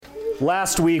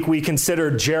Last week we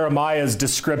considered Jeremiah's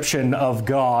description of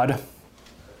God,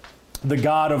 the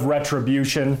God of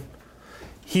retribution.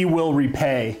 He will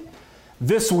repay.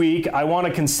 This week I want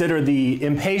to consider the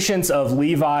impatience of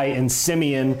Levi and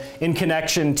Simeon in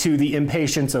connection to the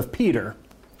impatience of Peter.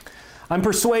 I'm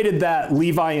persuaded that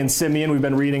Levi and Simeon, we've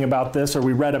been reading about this, or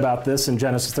we read about this in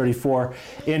Genesis 34,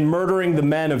 in murdering the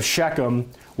men of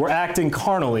Shechem, were acting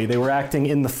carnally. They were acting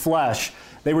in the flesh.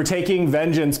 They were taking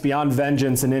vengeance beyond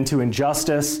vengeance and into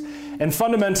injustice, and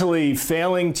fundamentally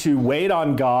failing to wait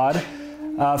on God,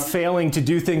 failing to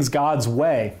do things God's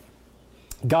way.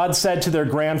 God said to their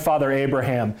grandfather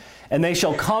Abraham, "And they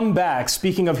shall come back,"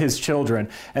 speaking of his children,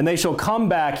 "and they shall come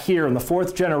back here in the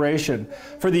fourth generation,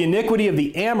 for the iniquity of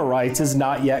the Amorites is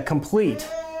not yet complete."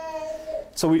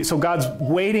 So God's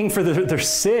waiting for their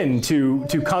sin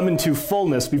to come into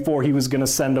fullness before he was going to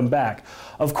send them back.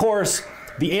 Of course,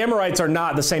 the Amorites are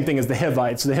not the same thing as the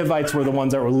Hivites. The Hivites were the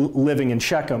ones that were living in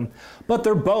Shechem, but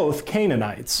they're both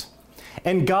Canaanites.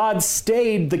 And God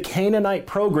stayed the Canaanite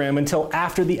program until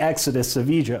after the exodus of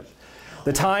Egypt.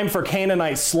 The time for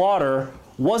Canaanite slaughter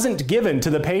wasn't given to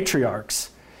the patriarchs.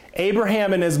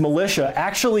 Abraham and his militia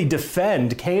actually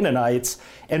defend Canaanites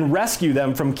and rescue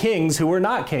them from kings who were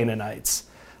not Canaanites,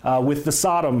 with the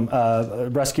Sodom,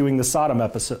 rescuing the Sodom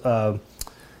episode,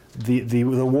 the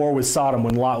war with Sodom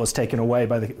when Lot was taken away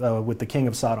with the king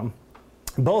of Sodom.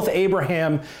 Both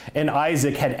Abraham and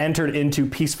Isaac had entered into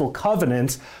peaceful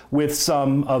covenants with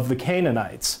some of the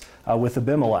Canaanites, with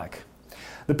Abimelech.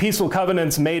 The peaceful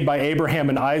covenants made by Abraham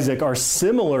and Isaac are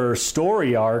similar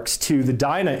story arcs to the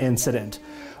Dinah incident.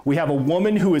 We have a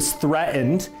woman who is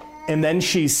threatened, and then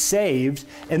she's saved,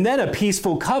 and then a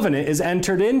peaceful covenant is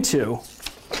entered into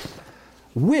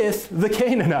with the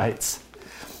Canaanites.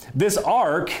 This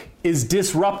arc is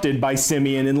disrupted by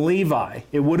Simeon and Levi.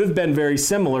 It would have been very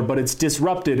similar, but it's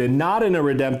disrupted and not in a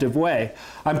redemptive way.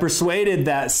 I'm persuaded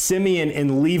that Simeon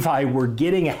and Levi were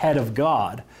getting ahead of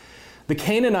God. The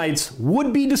Canaanites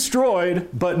would be destroyed,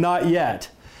 but not yet.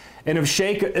 And if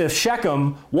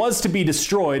Shechem was to be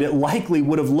destroyed, it likely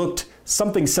would have looked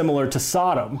something similar to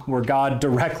Sodom, where God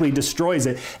directly destroys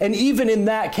it. And even in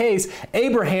that case,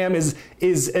 Abraham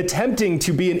is attempting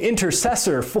to be an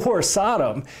intercessor for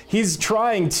Sodom. He's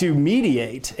trying to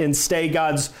mediate and stay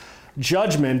God's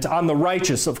judgment on the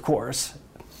righteous, of course.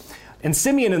 And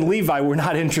Simeon and Levi were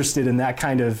not interested in that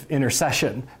kind of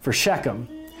intercession for Shechem.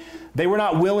 They were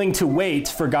not willing to wait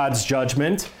for God's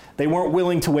judgment. They weren't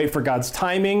willing to wait for God's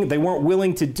timing. They weren't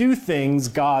willing to do things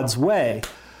God's way,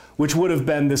 which would have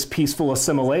been this peaceful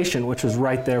assimilation, which was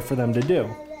right there for them to do.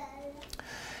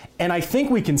 And I think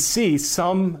we can see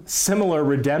some similar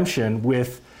redemption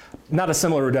not a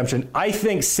similar redemption. I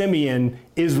think Simeon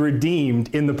is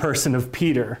redeemed in the person of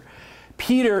Peter.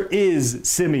 Peter is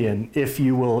Simeon, if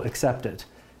you will accept it.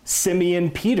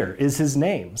 Simeon Peter is his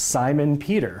name, Simon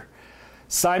Peter.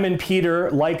 Simon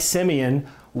Peter, like Simeon,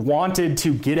 wanted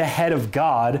to get ahead of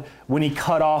God when he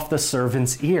cut off the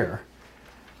servant's ear.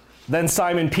 Then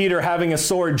Simon Peter, having a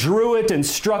sword, drew it and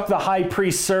struck the high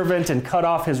priest's servant and cut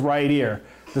off his right ear.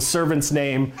 The servant's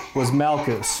name was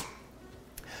Malchus.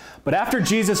 But after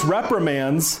Jesus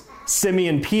reprimands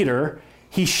Simeon Peter,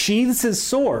 he sheathes his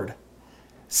sword.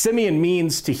 Simeon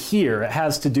means to hear. It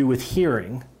has to do with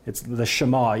hearing. It's the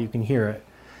Shema, you can hear it.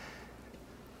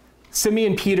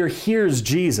 Simeon Peter hears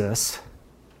Jesus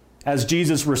as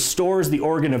Jesus restores the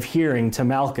organ of hearing to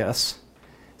Malchus.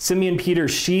 Simeon Peter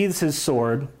sheathes his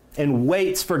sword and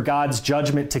waits for God's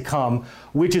judgment to come,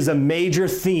 which is a major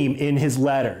theme in his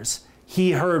letters.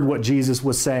 He heard what Jesus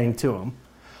was saying to him.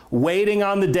 Waiting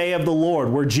on the day of the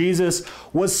Lord, where Jesus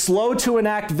was slow to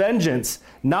enact vengeance,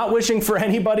 not wishing for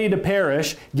anybody to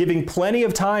perish, giving plenty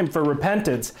of time for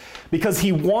repentance, because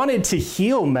he wanted to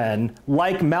heal men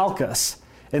like Malchus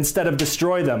instead of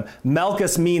destroy them.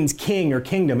 Malchus means king or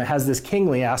kingdom. It has this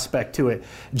kingly aspect to it.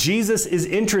 Jesus is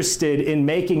interested in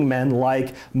making men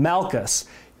like Malchus,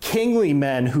 kingly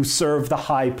men who serve the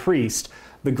high priest,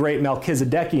 the great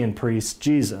Melchizedekian priest,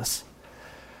 Jesus.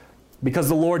 Because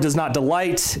the Lord does not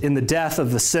delight in the death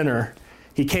of the sinner,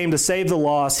 he came to save the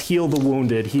lost, heal the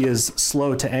wounded. He is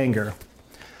slow to anger.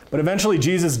 But eventually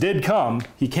Jesus did come.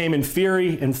 He came in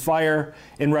fury, in fire,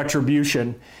 in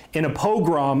retribution, in a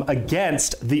pogrom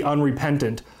against the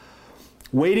unrepentant.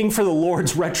 Waiting for the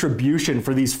Lord's retribution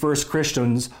for these first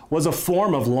Christians was a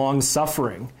form of long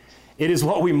suffering. It is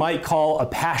what we might call a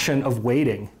passion of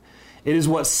waiting. It is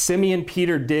what Simeon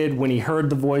Peter did when he heard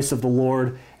the voice of the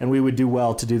Lord, and we would do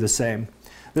well to do the same.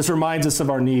 This reminds us of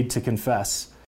our need to confess.